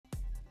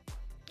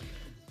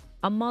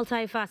A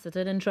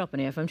multifaceted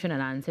entrepreneur from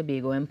Trinidad and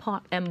Tobago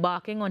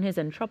embarking on his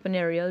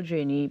entrepreneurial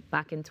journey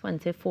back in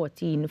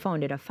 2014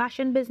 founded a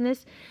fashion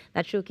business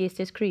that showcased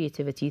his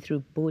creativity through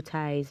bow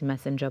ties,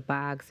 messenger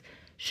bags,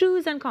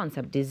 shoes and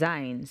concept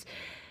designs.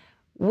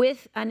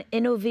 With an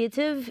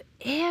innovative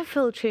air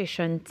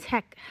filtration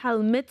tech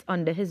helmet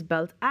under his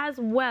belt as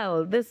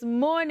well. This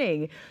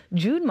morning,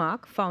 Jude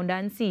Mark, founder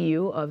and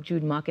CEO of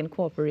Jude Mark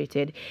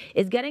Incorporated,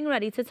 is getting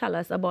ready to tell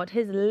us about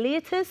his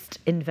latest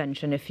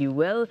invention, if you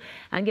will,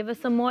 and give us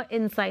some more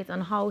insight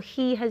on how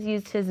he has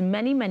used his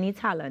many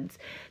talents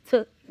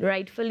to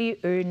rightfully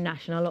earn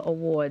national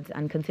awards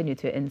and continue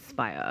to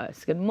inspire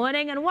us. Good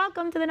morning and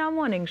welcome to the Now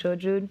Morning Show,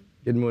 Jude.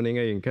 Good morning,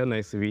 Ainka.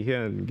 Nice to be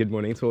here, and good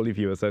morning to all the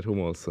viewers at home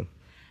also.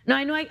 Now,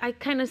 I know I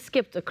kind of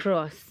skipped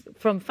across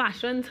from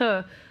fashion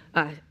to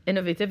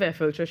innovative air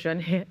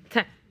filtration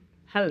tech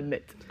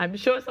helmet. I'm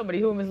sure somebody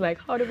home is like,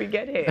 how did we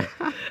get here?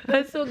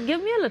 So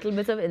give me a little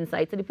bit of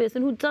insight to the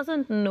person who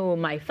doesn't know,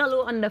 my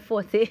fellow under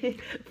 40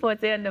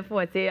 recipients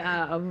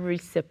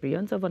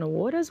of an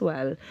award as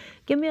well.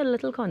 Give me a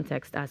little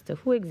context as to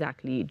who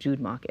exactly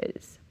Jude Mark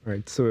is.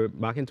 Right, so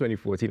back in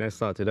 2014, I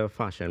started a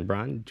fashion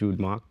brand, Jude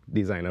Mark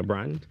designer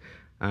brand,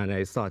 and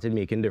I started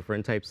making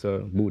different types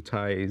of bow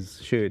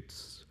ties,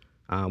 shirts.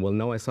 Well,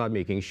 now I started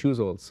making shoes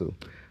also.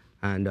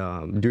 And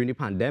during the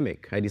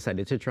pandemic, I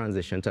decided to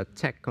transition to a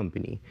tech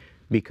company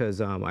because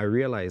I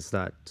realized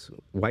that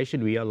why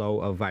should we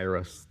allow a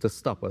virus to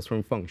stop us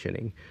from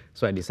functioning?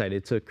 So I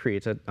decided to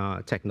create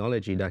a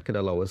technology that could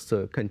allow us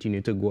to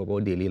continue to go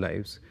about daily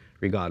lives,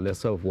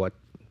 regardless of what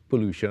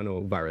pollution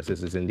or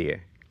viruses is in the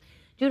air.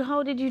 Jude,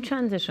 how did you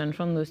transition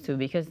from those two?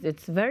 Because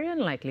it's very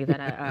unlikely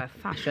that a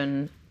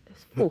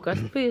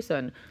fashion-focused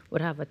person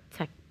would have a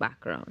tech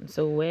background.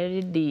 So where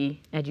did the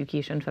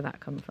education for that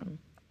come from?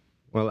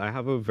 Well, I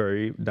have a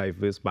very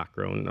diverse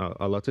background,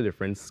 a lot of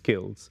different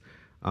skills.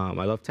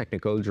 I love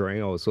technical drawing,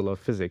 I also love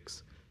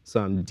physics.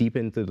 So I'm deep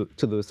into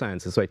those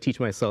sciences. So I teach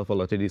myself a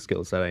lot of these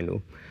skills that I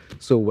know.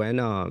 So when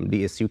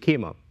the issue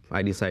came up,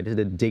 I decided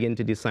to dig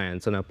into the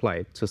science and apply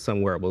it to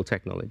some wearable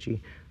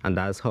technology. And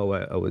that's how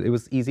it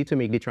was easy to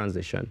make the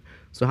transition.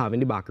 So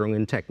having the background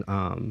in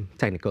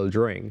technical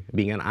drawing,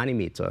 being an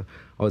animator,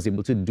 I was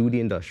able to do the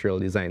industrial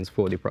designs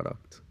for the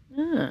product.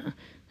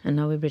 And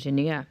now we're bridging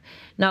the gap.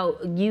 Now,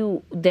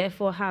 you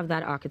therefore have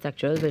that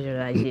architectural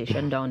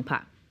visualization down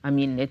pat. I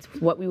mean, it's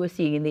what we were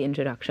seeing in the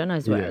introduction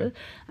as well. Yeah.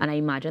 And I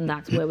imagine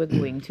that's where we're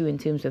going to in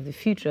terms of the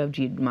future of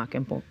Jude Mark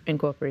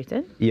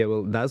Incorporated. Yeah,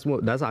 well,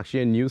 that's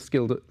actually a new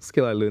skill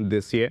I learned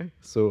this year.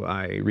 So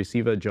I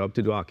received a job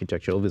to do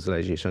architectural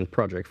visualization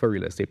project for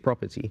real estate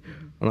property.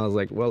 And I was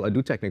like, well, I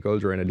do technical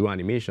drawing, I do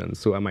animation,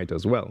 so I might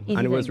as well.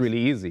 And it was really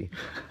easy.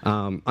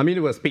 I mean,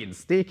 it was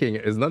painstaking.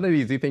 It's not an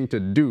easy thing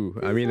to do.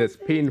 I mean, it's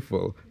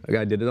painful. Like,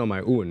 I did it on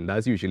my own.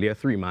 That's usually a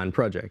 3-man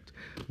project.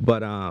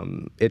 But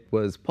it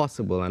was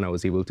possible, and I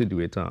was able to do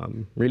it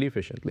really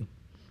efficiently.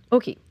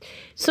 Okay,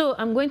 so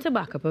I'm going to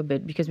back up a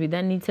bit because we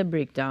then need to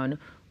break down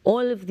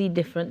all of the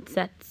different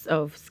sets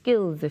of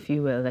skills, if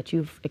you will, that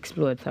you've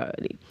explored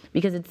thoroughly.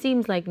 Because it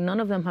seems like none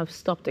of them have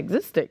stopped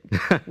existing.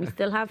 We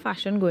still have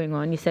fashion going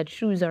on. You said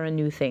shoes are a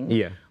new thing.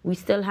 Yeah. We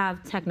still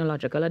have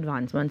technological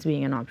advancements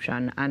being an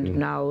option, and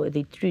now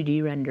the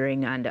 3D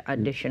rendering and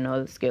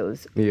additional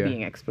skills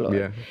being explored.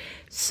 Yeah.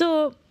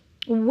 So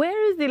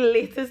where is the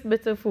latest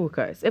bit of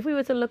focus? If we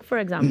were to look, for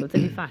example, to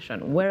the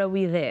fashion, where are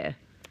we there?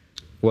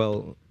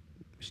 Well,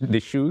 the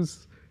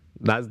shoes,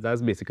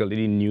 that's basically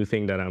the new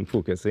thing that I'm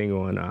focusing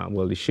on.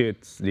 Well, the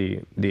shirts,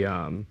 the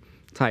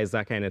ties,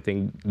 that kind of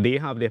thing, they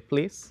have their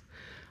place.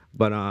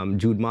 But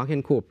Jude Mark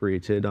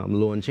Incorporated,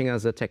 launching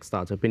as a tech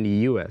startup in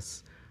the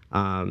US,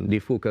 the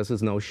focus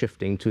is now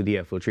shifting to the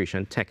air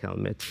filtration tech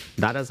helmet.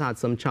 That has had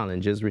some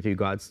challenges with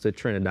regards to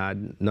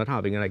Trinidad not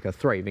having like a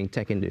thriving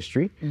tech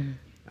industry.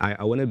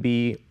 I want to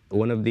be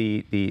one of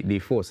the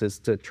forces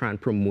to try and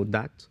promote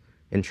that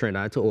in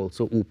Trinidad, to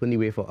also open the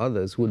way for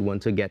others who would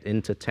want to get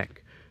into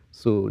tech.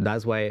 So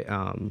that's why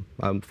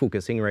I'm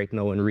focusing right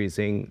now on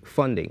raising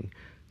funding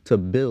to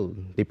build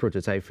the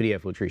prototype for the air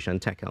filtration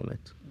tech helmet.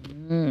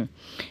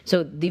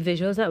 So the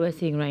visuals that we're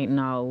seeing right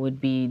now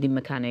would be the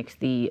mechanics,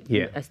 the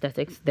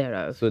aesthetics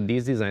thereof. So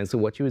these designs, so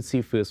what you would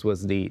see first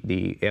was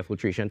the air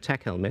filtration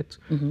tech helmet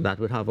that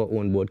would have an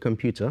onboard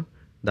computer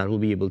that will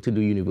be able to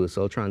do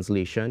universal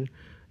translation.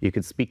 You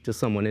could speak to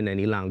someone in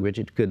any language.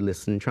 It could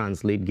listen,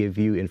 translate, give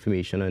you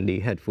information on the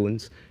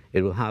headphones.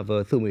 It will have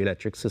a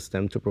thermoelectric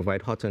system to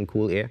provide hot and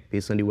cool air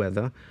based on the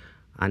weather.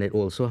 And it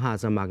also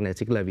has a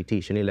magnetic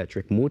levitation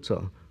electric motor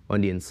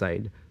on the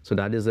inside. So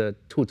that is a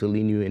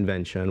totally new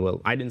invention. Well,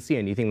 I didn't see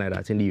anything like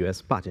that in the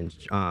US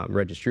Patent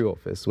Registry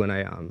Office when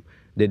I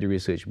did the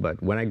research.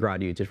 But when I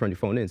graduated from the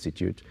Founder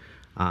Institute,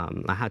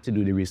 I had to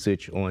do the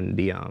research on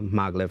the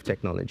maglev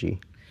technology.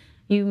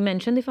 You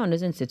mentioned the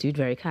Founders Institute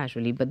very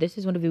casually, but this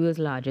is one of the world's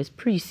largest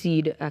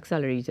pre-seed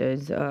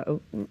accelerators,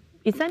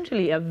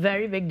 essentially a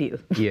very big deal.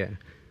 Yeah.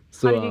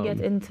 So, how did you get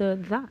into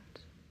that?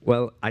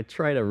 Well, I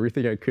tried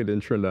everything I could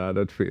in Trinidad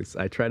at first.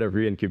 I tried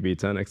every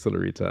incubator and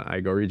accelerator. I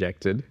got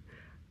rejected.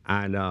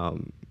 And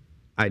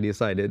I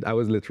decided I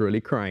was literally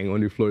crying on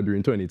the floor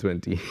during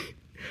 2020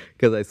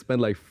 because I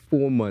spent like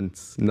 4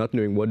 months not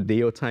knowing what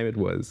day or time it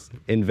was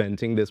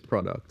inventing this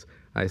product.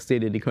 I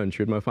stayed in the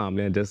country with my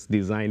family and just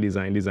design.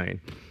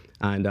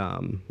 And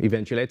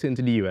eventually I turned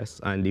to the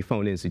US and the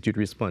Founder Institute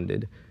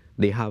responded.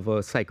 They have a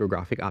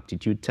psychographic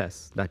aptitude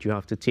test that you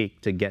have to take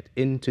to get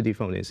into the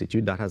Founder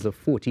Institute that has a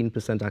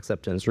 14%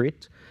 acceptance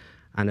rate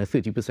and a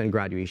 30%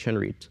 graduation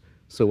rate.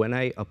 So when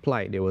I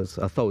applied, there was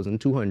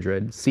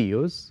 1,200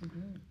 CEOs,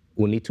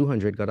 only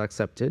 200 got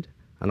accepted,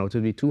 and out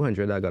of the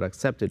 200 that got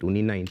accepted,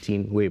 only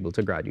 19 were able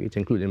to graduate,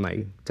 including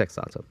my tech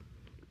startup.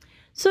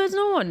 So it's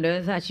no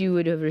wonder that you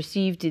would have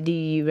received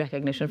the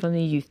recognition from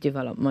the Youth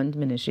Development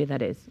Ministry,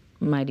 that is,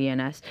 my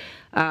DNS,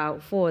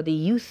 for the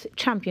Youth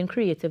Champion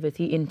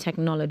Creativity in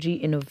Technology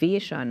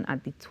Innovation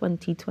at the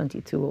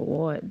 2022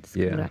 Awards.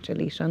 Yeah.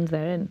 Congratulations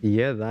therein.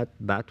 Yeah,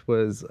 that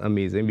was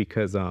amazing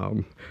because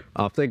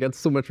after I got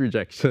so much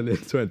rejection in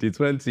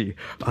 2020,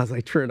 I was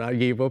like, I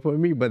gave up on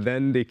me, but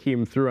then they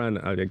came through and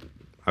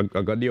I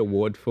got the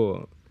award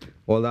for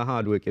all the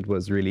hard work. It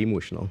was really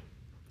emotional.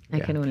 I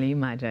can only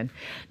imagine.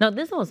 Now,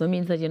 this also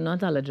means that you're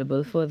not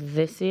eligible for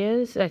this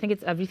year's. I think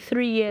it's every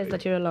 3 years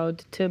that you're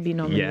allowed to be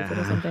nominated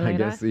or something like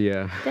that.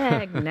 Yeah.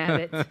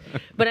 Dagnabbit.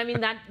 But I mean,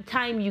 that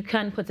time you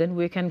can put in,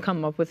 we can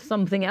come up with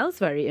something else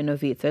very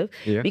innovative.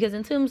 Yeah. Because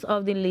in terms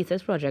of the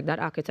latest project, that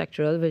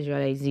architectural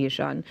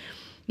visualization,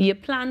 your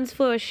plans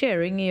for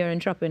sharing your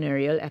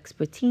entrepreneurial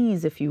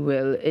expertise, if you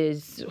will,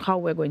 is how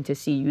we're going to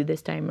see you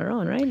this time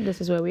around, right?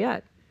 This is where we're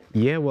at.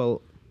 Yeah,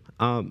 well,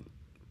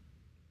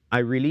 I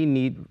really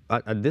need,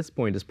 at this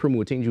point, is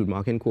promoting Jude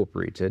Mark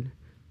Incorporated,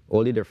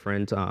 all the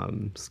different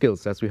skill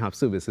sets we have,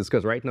 services,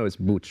 because right now it's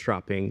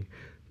bootstrapping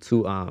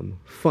to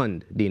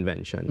fund the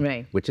invention,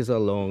 right, which is a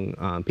long,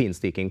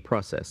 painstaking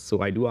process.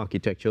 So I do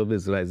architectural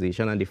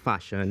visualization and the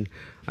fashion.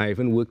 I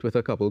even worked with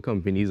a couple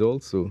companies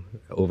also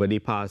over the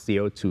past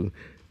year or two.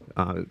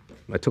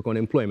 I took on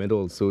employment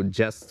also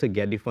just to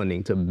get the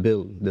funding to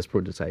build this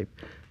prototype.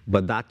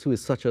 But that too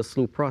is such a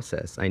slow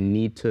process. I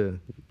need to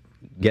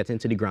get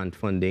into the grant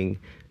funding,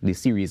 the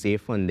Series A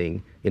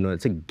funding, in order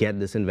to get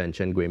this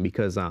invention going,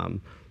 because a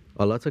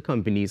lot of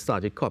companies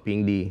started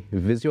copying the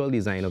visual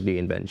design of the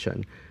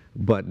invention,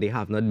 but they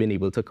have not been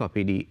able to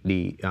copy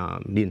the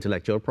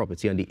intellectual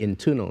property and the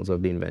internals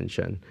of the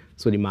invention.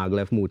 So the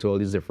maglev motor, all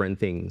these different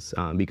things,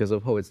 because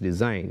of how it's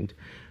designed,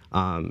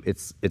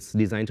 it's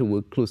designed to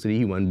work close to the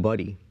human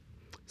body.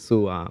 So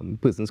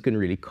persons can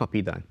really copy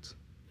that,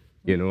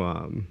 you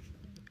know.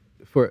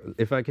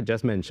 If I could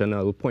just mention a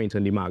little point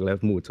on the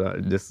maglev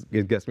motor,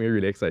 it gets me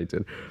really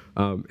excited.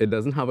 It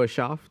doesn't have a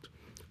shaft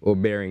or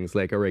bearings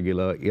like a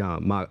regular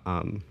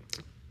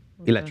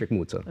electric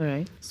motor. All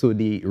right. So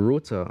the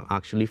rotor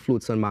actually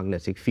floats on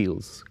magnetic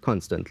fields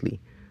constantly.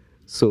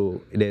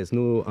 So there's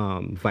no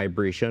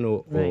vibration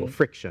or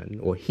friction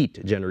or heat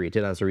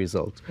generated as a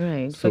result.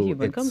 Right, so for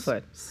human it's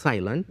comfort.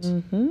 Silent,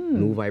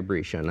 no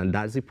vibration. And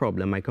that's the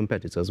problem my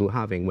competitors were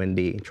having when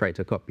they try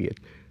to copy it.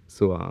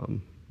 So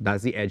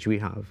that's the edge we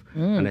have.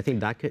 And I think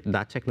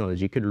that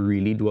technology could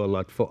really do a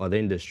lot for other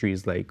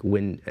industries like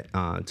wind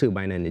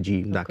turbine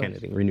energy, that kind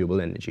of thing, renewable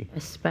energy.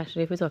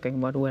 Especially if we're talking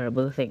about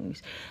wearable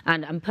things.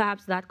 And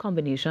perhaps that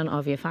combination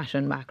of your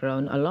fashion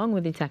background along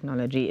with the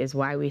technology is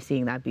why we're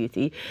seeing that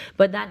beauty.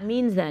 But that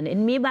means then it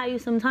may buy you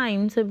some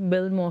time to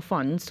build more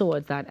funds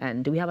towards that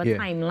end. Do we have a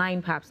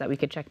timeline perhaps that we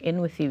could check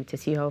in with you to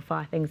see how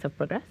far things have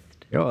progressed?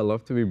 Yeah, I'd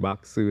love to be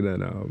back soon,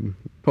 and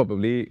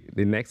probably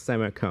the next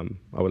time I come,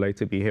 I would like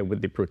to be here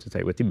with the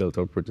prototype, with the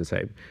built-out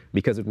prototype,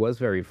 because it was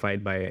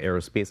verified by an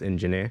aerospace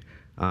engineer,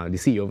 the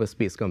CEO of a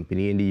space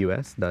company in the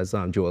US, that's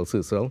Joel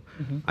Cecil.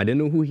 I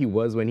didn't know who he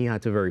was when he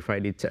had to verify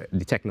the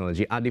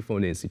technology at the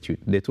Founder Institute.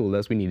 They told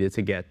us we needed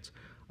to get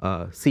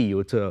a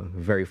CEO to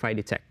verify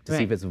the tech to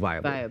see if it's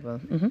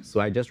viable. So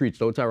I just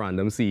reached out to a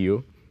random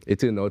CEO. It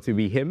turned out to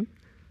be him.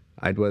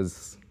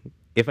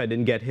 If I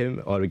didn't get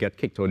him, I would get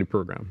kicked out of the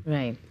program.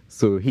 Right.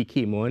 So he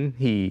came on,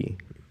 he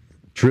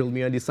drilled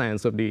me on the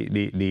science of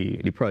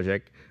the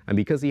project, and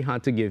because he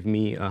had to give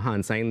me a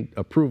hand-signed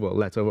approval,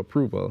 letter of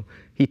approval,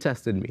 he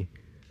tested me.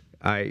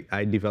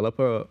 I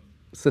developed a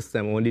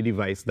system on the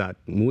device that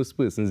most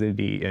persons in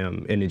the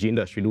energy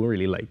industry don't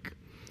really like,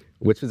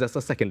 which is just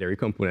a secondary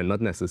component, not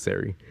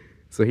necessary.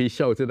 So he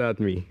shouted at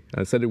me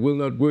and said, "It will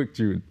not work,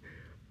 Jude."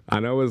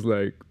 And I was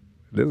like,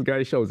 this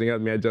guy shouting at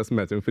me, I just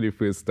met him for the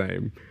first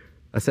time.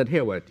 I said,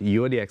 "Here, what?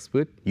 You're the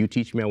expert. You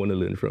teach me. I want to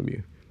learn from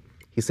you."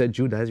 He said,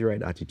 "Jude, that's the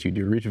right attitude.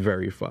 You reach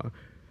very far."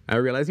 I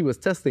realized he was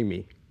testing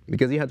me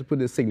because he had to put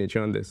his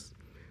signature on this.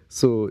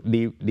 So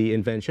the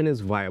invention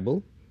is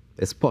viable.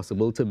 It's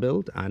possible to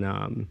build.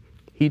 And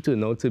he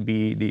turned out to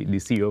be the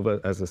CEO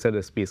of, as I said,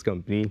 a space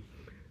company.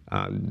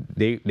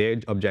 Their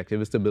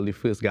objective is to build the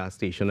first gas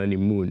station on the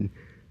moon.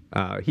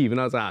 He even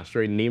has an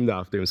asteroid named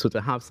after him. So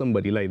to have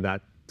somebody like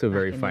that to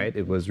verify it,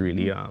 it was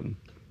really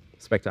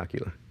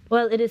spectacular.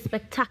 Well, it is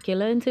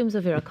spectacular in terms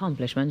of your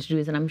accomplishments,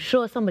 Jude, and I'm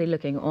sure somebody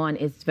looking on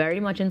is very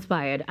much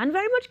inspired and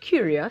very much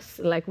curious,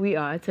 like we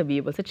are, to be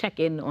able to check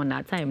in on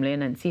that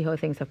timeline and see how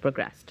things have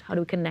progressed. How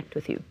do we connect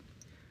with you?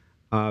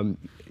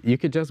 You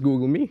could just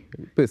Google me.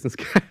 Persons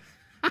can.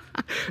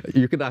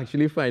 You could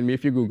actually find me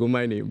if you Google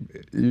my name.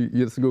 You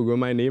just Google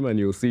my name and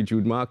you'll see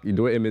Jude Mark. You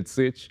do an image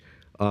search,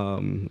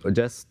 or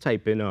just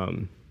type in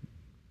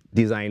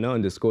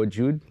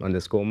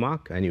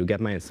designer_Jude_Mark and you'll get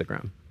my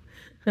Instagram.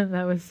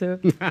 That was so.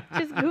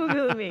 Just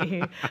Google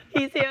me.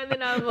 He's here on the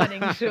Now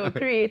Morning Show,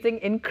 creating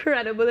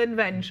incredible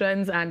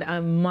inventions and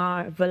a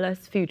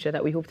marvelous future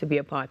that we hope to be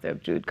a part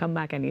of. Jude, come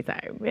back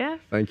anytime. Yeah.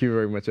 Thank you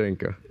very much,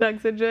 Ainka.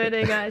 Thanks for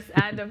joining us.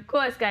 And of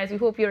course, guys, we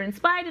hope you're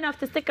inspired enough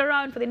to stick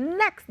around for the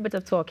next bit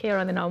of talk here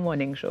on the Now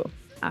Morning Show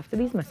after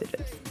these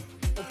messages.